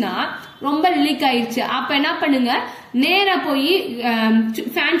தெரிஞ்சுன்னா, ரொம்ப லீக் ஆயிடுச்சு, அப்ப என்ன பண்ணுங்க, நேரா போய்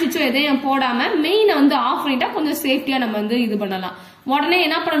ஃபேன் சுவிட்சோ எதையும் போடாம மெயினை வந்து ஆஃப் பண்ணிட்டா கொஞ்சம் சேஃப்டியா நம்ம வந்து இது பண்ணலாம். உடனே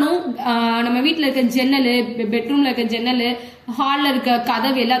என்ன பண்ணணும், நம்ம வீட்டுல இருக்க ஜன்னலு, பெட்ரூம்ல இருக்க ஜன்னலு, ஹால்ல இருக்க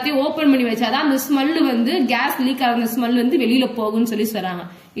கதவு எல்லாத்தையும் ஓபன் பண்ணி வச்சாதான் அந்த ஸ்மெல் வந்து கேஸ் லீக் ஆகிற ஸ்மெல் வந்து வெளியில போகும்னு சொல்லி சொல்றாங்க.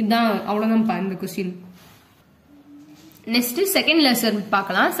 இதுதான் அவ்வளவுதான் இந்த கொஸ்டின். நெக்ஸ்ட் செகண்ட் லெசன்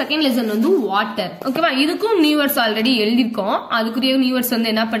பார்க்கலாம். செகண்ட் லெசன் வந்து வாட்டர். ஓகேவா, இதுக்கும் நியூ வேர்ட்ஸ் ஆல்ரெடி எழுதிருக்கோம். அதுக்குரிய நியூ வேர்ட்ஸ்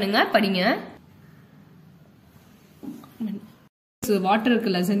வந்து என்ன பண்ணுங்க, படிங்க. வாட்டர்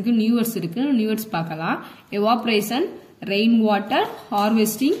இருக்கு லெசனுக்கு நியூ வேர்ட்ஸ் இருக்கு. நியூ வேர்ட்ஸ் பார்க்கலாம். Evaporation, rain water,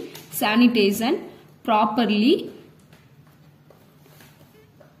 harvesting, sanitation, properly,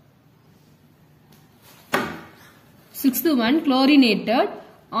 sixth one chlorinated,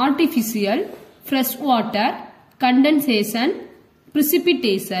 artificial, fresh water, condensation,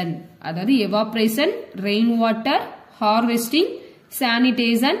 precipitation. அதாவது evaporation, rain water, harvesting,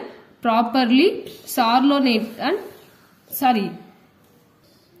 sanitation, properly,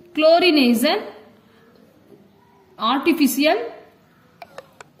 chlorination, artificial,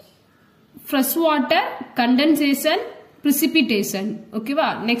 fresh water, condensation, precipitation. ஓகேவா?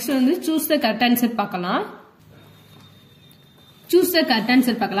 Next வந்து choose the correct answer பார்க்கலாம். Choose the correct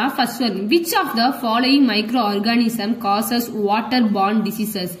answer பார்க்கலாம். First one, which of the following microorganism causes waterborne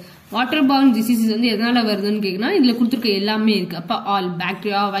diseases? Waterborne diseases வந்து எதனால வருதுன்னு கேக்குனா இதுல கொடுத்திருக்க எல்லாமே இருக்கு. அப்ப all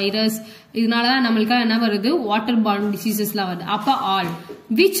bacteria, virus இதனால தான் நமக்கு என்ன வருது? waterborne diseasesலாம் வருது. அப்ப all.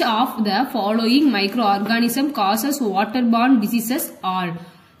 Which of the following microorganism causes waterborne diseases? All.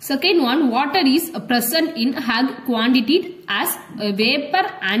 Second one, water is present in high quantity as vapor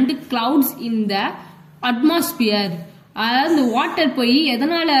and clouds in the atmosphere. அந்த வாட்டர் போய்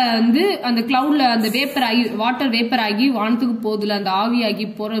எதனால வந்து அந்த கிளவுட்ல அந்த வேப்பர் ஆகி வாட்டர் வேப்பர் ஆகி வானத்துக்கு போகுதுல அந்த ஆவியாகி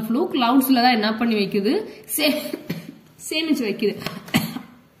போற ஃப்ளோ கிளவுட்ஸ்ல தான் என்ன பண்ணி வைக்குது? சேமிச்சு வைக்குது.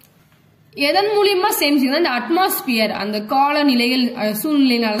 எதன் மூலியமா சேமிச்சுக்குது? அந்த அட்மாஸ்பியர் அந்த காலநிலைகள்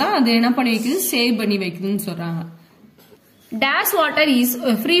சூழ்நிலையினால தான் அது என்ன பண்ணி வைக்குது? சேவ் பண்ணி வைக்குதுன்னு சொல்றாங்க. Dash water is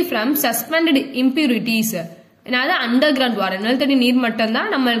free from suspended impurities. அதாவது அண்டர் கிரவுண்ட் வாட்டர் நிலத்தடி நீர் மட்டும்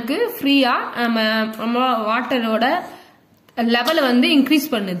தான் நம்மளுக்கு ஃப்ரீயா நம்ம வாட்டரோட லெவல் வந்து இன்க்ரீஸ்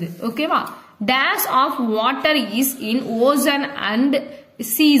பண்ணுது. ஓகேவா? Dash of water is in ocean and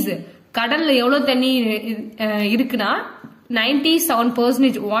cheese. கடல்ல எவ்வளவு தண்ணி இருக்குன்னா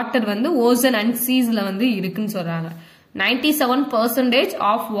 97% வாட்டர் வந்து ஓசன் அண்ட் சீஸ்ல வந்து இருக்குன்னு சொல்றாங்க. 97%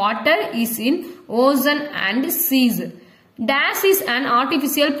 of water is in ocean and cheese. Dash is an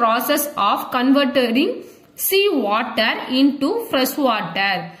artificial process of converting sea water into fresh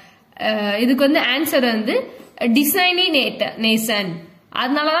water. இதுக்கு வந்து ஆன்சர் வந்து டிசைனேஷன்.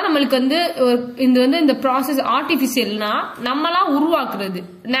 அதனாலதான் நம்மளுக்கு வந்து இந்த ப்ராசஸ் ஆர்டிபிஷியல்னா நம்மளா உருவாக்குறது,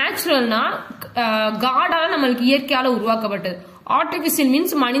 நேச்சுரல்னா காடால நம்மளுக்கு இயற்கையால உருவாக்கப்பட்டது. ஆர்டிபிஷியல்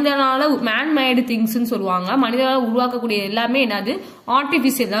மீன்ஸ் மனிதனால மேன் மேடு திங்ஸ் சொல்லுவாங்க. மனிதனால உருவாக்கக்கூடிய எல்லாமே என்னது?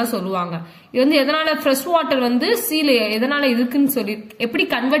 ஆர்டிபிஷியல் தான் சொல்லுவாங்க. இது வந்து எதனால ஃப்ரெஷ் வாட்டர் வந்து சீல எதனால இருக்குன்னு சொல்லி எப்படி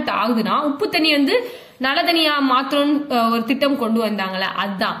கன்வெர்ட் ஆகுதுன்னா உப்பு தண்ணி வந்து நல்ல தண்ணியா மாத்திரம் ஒரு திட்டம் கொண்டு வந்தாங்களே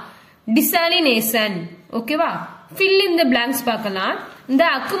அதுதான் டிசாலினேஷன். ஓகேவா? fill in the blanks பார்க்கலாம். The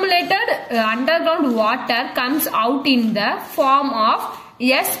accumulated underground water comes out in the form of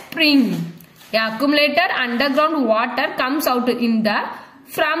a spring. The accumulated underground water comes out in the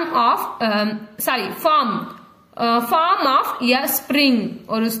form of a spring.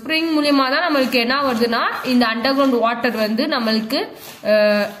 ஒரு spring மூலமா தான் நமக்கு என்ன வருதுன்னா இந்த underground water வந்து நமக்கு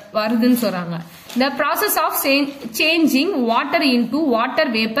வருதுன்னு சொல்றாங்க. The process of changing water into water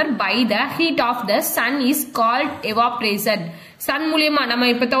vapor by the heat of the sun is called evaporation. Sun மூலியமா நம்ம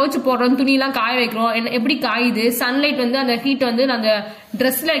இப்ப துவைச்சு போடுறோம், துணி எல்லாம் காய வைக்கிறோம், எப்படி காயுது? சன்லைட் வந்து அந்த ஹீட் வந்து அந்த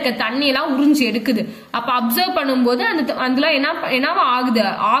ட்ரெஸ்ல இருக்க தண்ணி எல்லாம் உறிஞ்சி எடுக்குது. அப்ப அப்சர்வ் பண்ணும்போது அதுல என்னவா ஆகுது?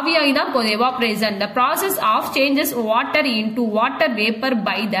 ஆவியாகி தான் போகுது. evaporation. The process of changes water into water vapor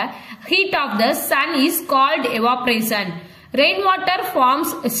by the heat of the sun is called evaporation. Rainwater forms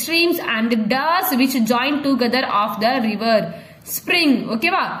streams and does which join together of the river. Spring.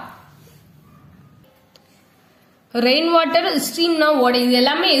 ஓகேவா? Rain water ஸ்ட்ரீம்னா ஓட இது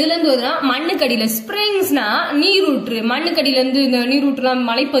எல்லாமே எதுல இருந்து வருதுன்னா மண்ணுக்கடியில. ஸ்ப்ரிங்ஸ்னா நீரூற்று. மண்ணுக்கடியில இருந்து இந்த நீரூற்றுலாம்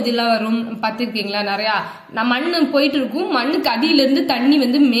மலைப்பகுதியெல்லாம் வரும் பார்த்திருக்கீங்களா? நிறைய மண்ணு போயிட்டு இருக்கும், மண்ணுக்கு அடியில இருந்து தண்ணி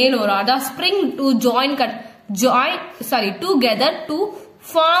வந்து மேல வரும். அதான் spring to together to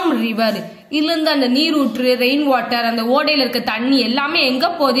form river. இதுல இருந்து அந்த நீரூற்று ரெயின் வாட்டர் அந்த ஓடையில இருக்க தண்ணி எல்லாமே எங்க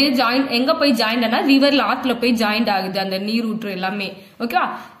போய் ஜாயிண்ட் ஆனா ரிவர்ல ஆத்துல போய் ஜாயிண்ட் ஆகுது அந்த நீரூற்று எல்லாமே. ஓகேவா?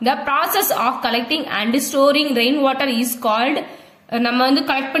 The process of collecting and storing rainwater is called. நம்ம வந்து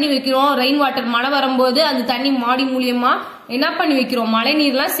கலெக்ட் பண்ணி வைக்கிறோம் ரெயின் வாட்டர். மழை வரும்போது அந்த தண்ணி மாடி மூலியமா என்ன பண்ணி வைக்கிறோம்? மழை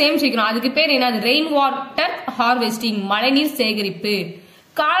நீர் எல்லாம் சேமிச்சு வைக்கிறோம். அதுக்கு பேர் என்னது? ரெயின் வாட்டர் ஹார்வெஸ்டிங், மழை நீர் சேகரிப்பு.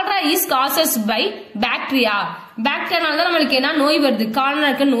 கால்ரா இஸ் காசஸ் பை பாக்டீரியா. பாக்டீரியானால தான் நம்மளுக்கு என்ன நோய் வருது?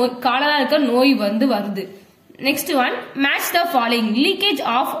 காலரா இருக்க நோய் வந்து வருது. Next one, match the following. Leakage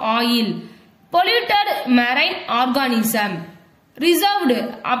of oil, polluted marine organism, reserved.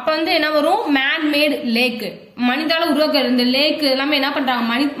 அப்ப வந்து என்ன வரும்? Man made lakh. மனிதால உருவாக்குற இந்த லேக் எல்லாமே என்ன பண்றாங்க?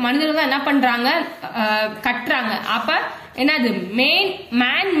 மனிதர்கள் தான் என்ன பண்றாங்க? கட்டுறாங்க. அப்ப என்னது?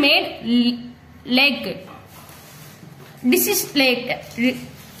 Man made lakh.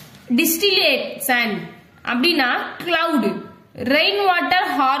 டிஸ்டிலேஷன் அப்படின்னா cloud. Rain water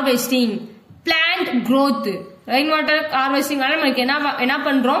harvesting, plant growth. Rain water ஹார்வெஸ்டிங்னால நமக்கு என்ன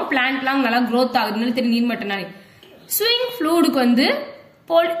பண்றோம்? பிளான்ட்லாம் நல்லா growth ஆகுது நிலத்தடி நீர்மட்டனாலே. ஸ்விங் ஃப்ளூடுக்கு வந்து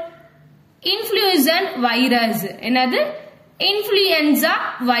இன்ஃப்ளூயன்சா வைரஸ். என்னது? Influenza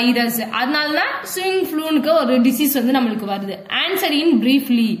virus. அதனாலதான் ஸ்விங் ஃப்ளூனுக்கு ஒரு டிசீஸ் வந்து நம்மளுக்கு வருது. Answer in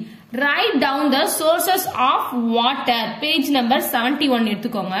briefly. Write down the sources of water. Page number 71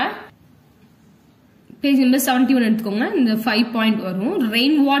 எடுத்துக்கோங்க. பேஜ் நம்பர் 71 எடுத்துக்கோங்க. இந்த 5 பாயிண்ட் வரும்.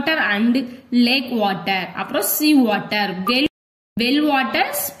 Rain water and lakh water, அப்புறம் C water, well water,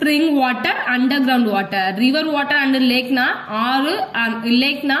 spring water, underground water. River water and lake na ஆறு,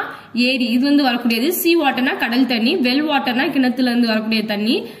 lake na ஏரி இது வந்து வரக்கூடியது. sea water na கடல் தண்ணி, well water na கிணத்துல இருந்து வரக்கூடிய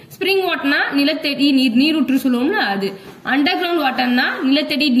தண்ணி, spring water na நிலத்தடி நீர் நீரூற்று சொல்லுவோம்னா அது, underground water na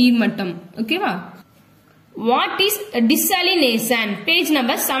நிலத்தடி நீர் மட்டம். ஓகேவா? What is desalination? Page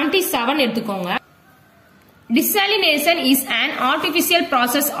number 77 எடுத்துக்கோங்க. Desalination is an artificial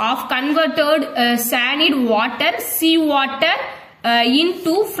process of converted sanid water, sea water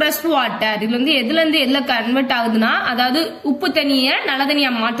into fresh water. இது வந்து எதுல இருந்து எதுல கன்வெர்ட் ஆகுதுன்னா, அதாவது உப்பு தண்ணிய நல்ல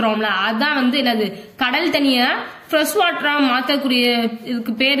தண்ணியா மாத்துறோம்ல, அதான் வந்து என்னது கடல் தண்ணிய ஃப்ரெஷ் வாட்டரா மாத்தக்கூடிய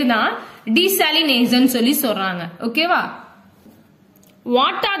இதுக்கு பேரு தான் desalination சொல்லி சொல்றாங்க. ஓகேவா?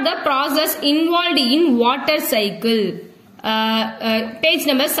 What are the process involved in water cycle? Page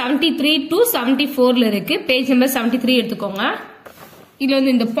number 73 to 74 ல இருக்கு. Page number 73 எடுத்துக்கோங்க. இதுல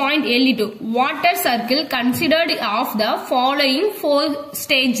வந்து இந்த பாயிண்ட் எழுதிட்டு, water circle considered of the following 4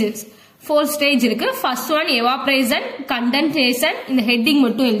 stages. 4 stage இருக்கு. ஃபர்ஸ்ட் ஒன் எவாபரேஷன், கண்டென்சேஷன், இந்த ஹெட்டிங்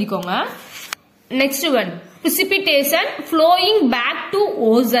மட்டும் எழுதிக்கோங்க. Next one precipitation, flowing back to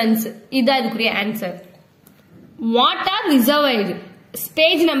oceans. இதான் இதுக்குரிய answer. Water reservoir,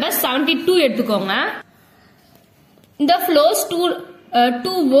 page number 72 எடுத்துக்கோங்க. The flows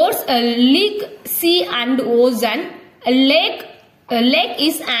towards lake, sea and ocean. Lake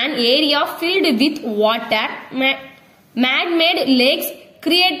is an area filled with water. Man-made lakes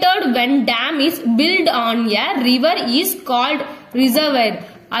created when dam is built on a river is called reservoir.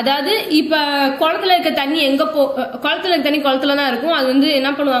 அதாவது இப்ப குளத்துல இருக்க தண்ணி எங்க குளத்துல இருக்க தண்ணி குளத்துல தான் இருக்கும். அது வந்து என்ன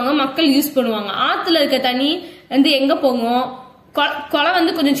பண்ணுவாங்க, மக்கள் யூஸ் பண்ணுவாங்க. ஆத்துல இருக்க தண்ணி வந்து எங்க போகும், குளம்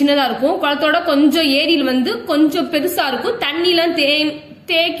வந்து கொஞ்சம் சின்னதா இருக்கும், குளத்தோட கொஞ்சம் ஏரியில் வந்து கொஞ்சம் பெருசா இருக்கும். தண்ணிலாம்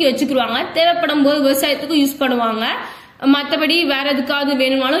தேக்கி வச்சுக்கிடுவாங்க. தேவைப்படும் போது விவசாயத்துக்கு யூஸ் பண்ணுவாங்க. மற்றபடி வேற எதுக்காவது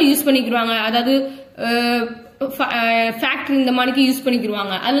வேணும்னாலும் யூஸ் பண்ணிக்கிடுவாங்க. அதாவது ஃபேக்டரி இந்த மாதிரிக்கு யூஸ்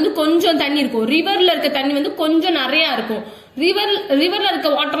பண்ணிக்கிடுவாங்க. அது வந்து கொஞ்சம் தண்ணி இருக்கும். ரிவர்ல இருக்க தண்ணி வந்து கொஞ்சம் நிறைய இருக்கும். ரிவர்ல இருக்க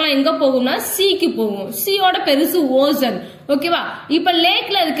வாட்டர்லாம் எங்க போகும்னா சீக்கு போகும். சீயோட பெருசு ஓசன். ஓகேவா? இப்ப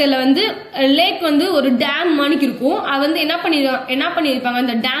லேக்ல இருக்கல வந்து லேக் வந்து ஒரு டேம் மாணிக்கு இருக்கும். அது வந்து என்ன பண்ணிருப்பாங்க,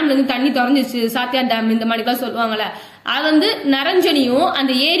 அந்த டேம்ல இருந்து தண்ணி திறந்துச்சு, சாத்தியா டேம் இந்த மாதிரி சொல்லுவாங்கல்ல, அது வந்து நிறைஞ்சனியும்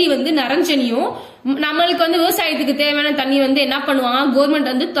அந்த ஏரி வந்து நிறைஞ்சனியும் நம்மளுக்கு வந்து விவசாயத்துக்கு தேவையான தண்ணி வந்து என்ன பண்ணுவாங்க,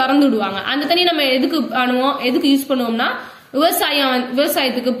 கவர்மெண்ட் வந்து திறந்து விடுவாங்க. அந்த தண்ணி நம்ம எதுக்கு பண்ணுவோம், எதுக்கு யூஸ் பண்ணுவோம்னா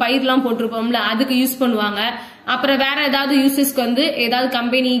விவசாயத்துக்கு பயிர்லாம் போட்டிருப்போம்ல, அதுக்கு யூஸ் பண்ணுவாங்க. அப்புறம் வேற ஏதாவது யூசஸ்க்கு வந்து ஏதாவது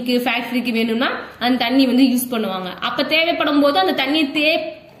கம்பெனிக்கு ஃபேக்டரிக்கு வேணும்னா அந்த தண்ணி வந்து யூஸ் பண்ணுவாங்க. அப்ப தேவைப்படும் போது அந்த தண்ணியை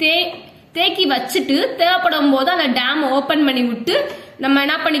தேக்கி வச்சுட்டு தேவைப்படும் போது அந்த டேம் ஓபன் பண்ணி விட்டு நம்ம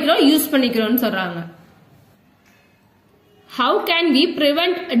என்ன பண்ணிக்கிறோம், யூஸ் பண்ணிக்கிறோம்னு சொல்றாங்க. How can we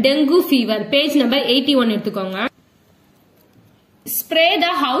prevent dengue fever? Page number 81 எடுத்துக்கோங்க. Spray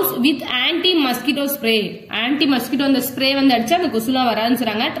the house with anti-mosquito spray. Anti-mosquito அந்த ஸ்ப்ரே வந்து அடிச்சா அந்த கொசுலாம் வராதுன்னு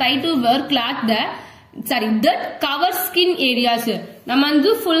சொல்றாங்க. Try to wear cloth that cover skin areas. நம்ம வந்து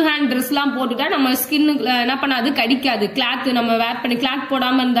ஃபுல் ஹேண்ட் ட்ரெஸ் எல்லாம் போட்டுட்டா நம்ம ஸ்கின்னுக்கு என்ன பண்ணாது, கடிக்காது. கிளாத் நம்ம வேர் பண்ணி கிளாத்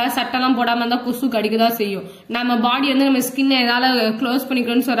போடாம இருந்தா, சட்டெல்லாம் போடாம இருந்தா கொசு கடிக்கதான் செய்யும். நம்ம பாடி வந்து நம்ம ஸ்கின் ஏதாவது க்ளோஸ்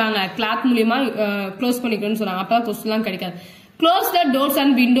பண்ணிக்கணும்னு சொல்றாங்க. கிளாத் மூலியமா க்ளோஸ் பண்ணிக்கணும்னு சொல்றாங்க. அப்பதான் கொசு எல்லாம் கடிக்காது. Close the doors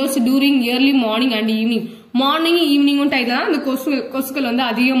and windows during early morning and evening. Morning ஈவினிங்கும் டைம்ல தான் அந்த கொசுக்கள் வந்து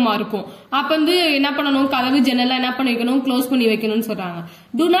அதிகமா இருக்கும். அப்ப வந்து என்ன பண்ணணும், கதவு ஜன்னல்லாம் என்ன பண்ணி வைக்கணும், க்ளோஸ் பண்ணி வைக்கணும்னு சொல்றாங்க.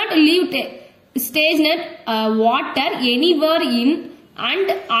 Do not leave stagnant water anywhere in and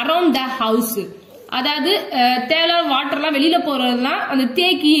around the house. அதாவது தேவையான வாட்டர்லாம் வெளியில போறதுலாம் அந்த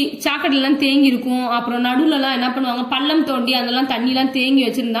தேக்கி சாக்கடை எல்லாம் தேங்கி இருக்கும். அப்புறம் நடுவுல எல்லாம் என்ன பண்ணுவாங்க, பள்ளம் தோண்டி அதெல்லாம் தண்ணி எல்லாம் தேங்கி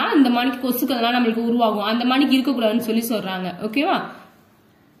வச்சிருந்தா இந்த மாதிரிக்கு கொசுக்கு அதெல்லாம் நம்மளுக்கு உருவாகும். அந்த மாதிரிக்கு இருக்கக்கூடாதுன்னு சொல்லி சொல்றாங்க. ஓகேவா?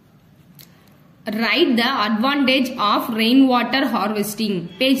 Write the advantage of rainwater harvesting.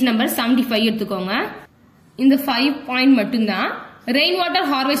 Page number 75 எடுத்துக்கோங்க. இந்த 5 பாயிண்ட் மட்டும்தான். Rainwater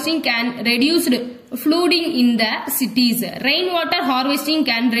harvesting can reduce flooding in the cities. Rainwater harvesting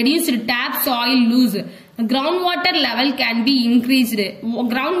can reduce tap soil loss. Groundwater level can be increased.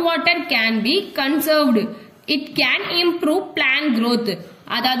 Groundwater can be conserved. It can improve plant growth.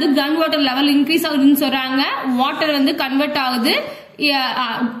 அதாவது groundwater level increase ஆகுதுன்னு சொல்றாங்க. Water வந்து convert ஆகுது.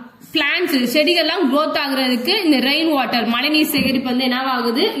 Plans செடிகள்லாம் growth ஆகுறதுக்கு இந்த rain water மழைநீர் சேகரிப்பு வந்து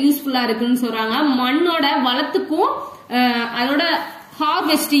என்னவாகுது, யூஸ்ஃபுல்லா இருக்குன்னு சொல்றாங்க. மண்ணோட வளத்துக்கும் அதோட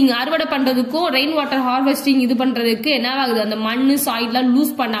ஹார்வெஸ்டிங் அறுவடை பண்றதுக்கும் ரெயின் வாட்டர் ஹார்வெஸ்டிங் இது பண்றதுக்கு என்னவாகுது, அந்த மண்ணு சாயில்லாம்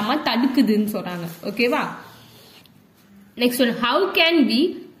லூஸ் பண்ணாம தடுக்குதுன்னு சொல்றாங்க. ஓகேவா? Next one, how can we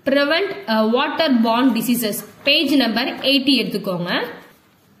prevent water born diseases? Page number 80 எடுத்துக்கோங்க.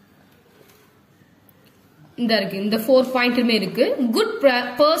 இந்த இருக்கு, இந்த 4 பாயிண்ட்டுமே இருக்கு. Good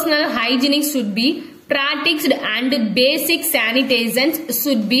personal hygienic should be practiced and basic sanitations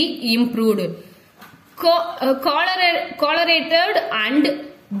should be improved. chlorinated and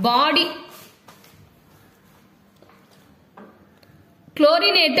body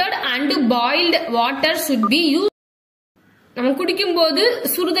chlorinated and boiled water should be used. நம்ம குடிக்கும் போது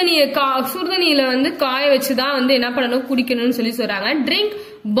சுடுதண்ணியில வந்து காய வச்சுதான் வந்து என்ன பண்ணணும் குடிக்கணும்னு சொல்லி சொல்றாங்க. Drink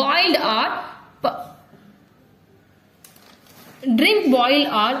boil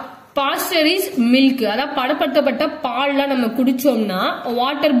R pasteurise milk, அதாவது பதப்படுத்தப்பட்ட பால்லாம் நம்ம குடிச்சோம்னா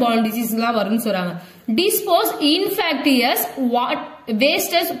வாட்டர் பார்ன் டிசீஸ் எல்லாம் வரும்னு சொல்றாங்க. டிஸ்போஸ் இன்ஃபேக்டியஸ்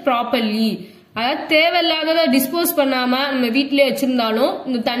வேஸ்டஸ் ப்ராப்பர்லி, அதாவது தேவையில்லாததை டிஸ்போஸ் பண்ணாம நம்ம வீட்டிலேயே வச்சிருந்தாலும்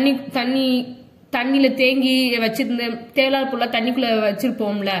இந்த தண்ணியில தேங்கி வச்சிருந்த தேவையில்லாத பொருளா தண்ணிக்குள்ள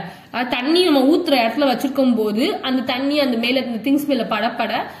வச்சிருப்போம்ல, தண்ணி நம்ம ஊத்துற இடத்துல வச்சிருக்கும் போது அந்த தண்ணி அந்த மேல திங்ஸ் மேல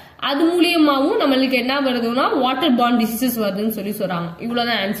படப்பட அது மூலியமாவும் நம்மளுக்கு என்ன வருதுன்னா வாட்டர் பார்ன் டிசீசஸ் வருதுன்னு சொல்லி சொல்றாங்க.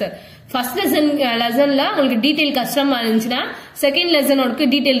 இவ்வளவுதான் ஆன்சர். ஃபர்ஸ்ட் லெசன்ல உங்களுக்கு டீடைல் கஷ்டமா இருந்துச்சுன்னா செகண்ட் லெசனோட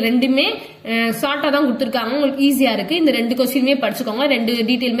டீடைல் ரெண்டுமே ஷார்ட்டா தான் கொடுத்துருக்காங்க, உங்களுக்கு ஈஸியா இருக்கு. இந்த 2 கொஸ்டினுமே படிச்சுக்கோங்க, 2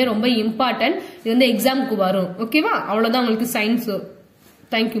 டீடைலுமே ரொம்ப இம்பார்ட்டன்ட். இது வந்து எக்ஸாமுக்கு வரும். ஓகேவா? அவ்வளவுதான் உங்களுக்கு சயின்ஸ்.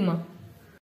 தேங்க்யூமா.